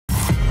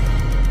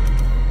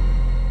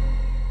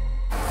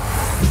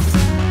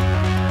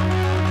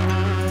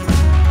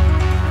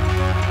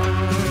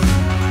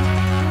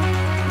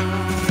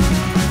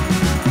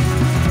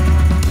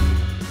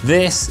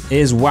This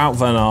is Wout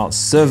van Aert's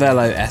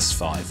Cervélo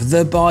S5,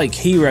 the bike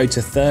he rode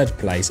to third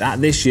place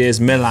at this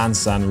year's Milan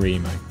San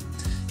Remo.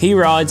 He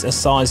rides a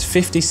size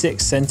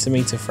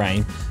 56cm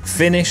frame,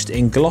 finished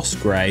in gloss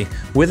grey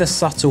with a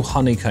subtle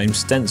honeycomb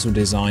stencil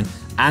design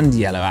and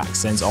yellow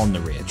accents on the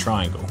rear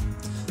triangle.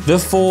 The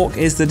fork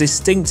is the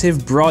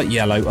distinctive bright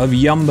yellow of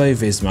Jumbo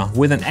Visma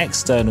with an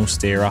external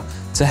steerer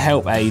to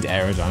help aid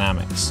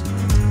aerodynamics.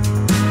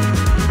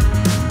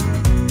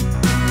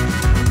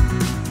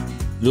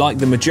 Like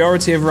the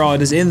majority of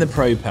riders in the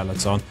pro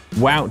peloton,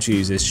 Wout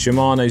uses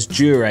Shimano's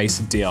Dura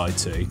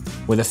Di2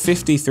 with a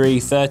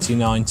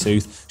 53/39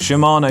 tooth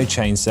Shimano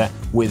chainset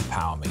with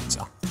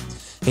Powermeter.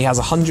 He has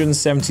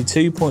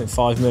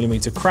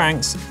 172.5mm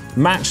cranks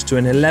matched to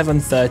an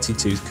 11/30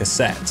 tooth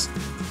cassette.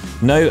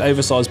 No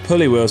oversized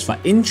pulley wheels for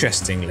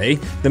interestingly,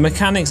 the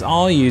mechanics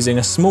are using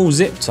a small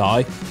zip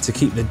tie to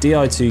keep the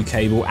Di2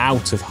 cable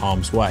out of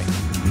harm's way.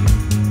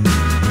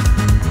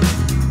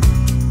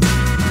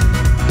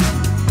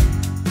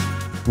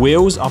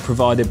 Wheels are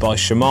provided by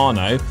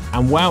Shimano,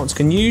 and Wout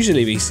can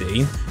usually be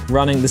seen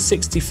running the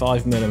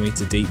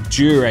 65mm deep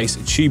Dura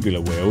tubular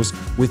wheels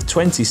with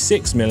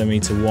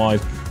 26mm wide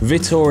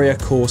Vittoria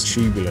Corsa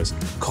tubulars.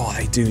 God,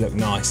 they do look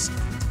nice.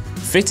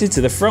 Fitted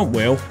to the front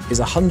wheel is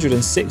a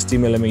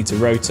 160mm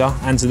rotor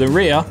and to the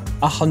rear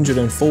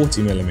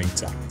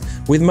 140mm,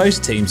 with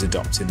most teams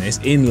adopting this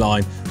in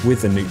line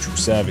with the neutral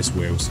surface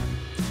wheels.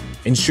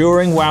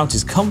 Ensuring Wout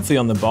is comfy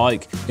on the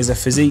bike is a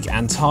Fizik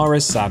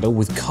Antares saddle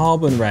with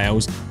carbon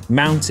rails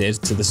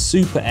mounted to the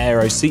super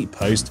aero seat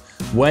post,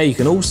 where you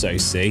can also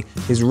see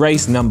his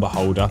race number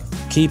holder,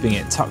 keeping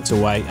it tucked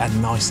away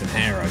and nice and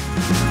aero.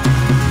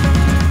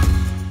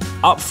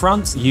 Up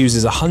front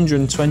uses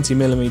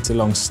 120mm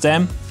long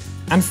stem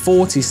and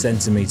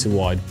 40cm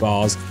wide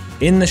bars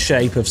in the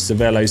shape of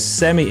Cervélo's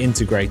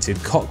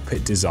semi-integrated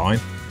cockpit design.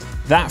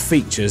 That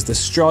features the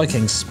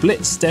striking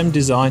split stem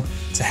design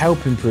to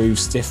help improve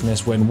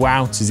stiffness when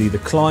Wout is either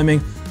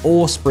climbing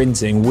or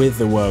sprinting with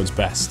the world's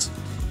best.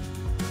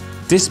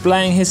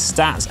 Displaying his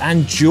stats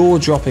and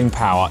jaw-dropping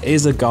power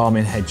is a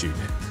Garmin head unit,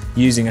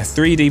 using a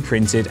 3D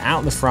printed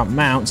out the front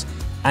mount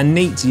and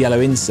neat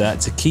yellow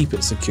insert to keep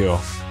it secure.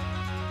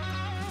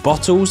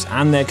 Bottles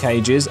and their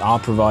cages are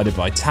provided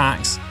by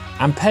Tyres,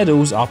 and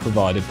pedals are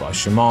provided by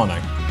Shimano.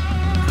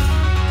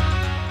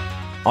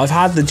 I've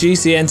had the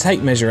GCN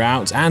tape measure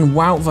out, and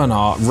Wout van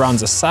Aert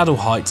runs a saddle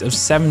height of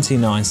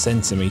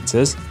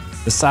 79cm.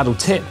 The saddle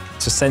tip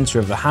to centre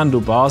of the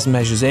handlebars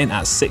measures in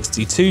at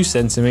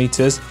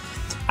 62cm,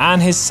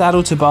 and his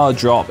saddle to bar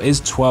drop is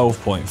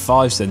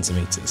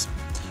 12.5cm.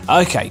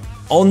 Okay,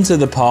 on to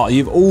the part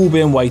you've all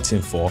been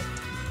waiting for.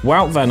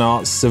 Wout van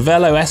Aert's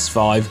Cervélo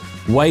S5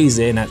 weighs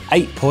in at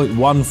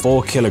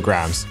 8.14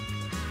 kilograms.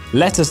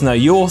 Let us know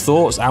your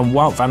thoughts on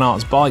Wout van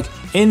Aert's bike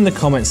in the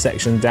comment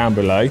section down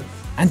below.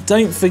 And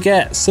don't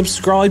forget,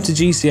 subscribe to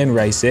GCN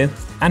Racing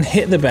and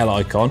hit the bell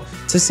icon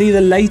to see the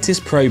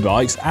latest pro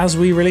bikes as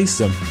we release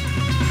them.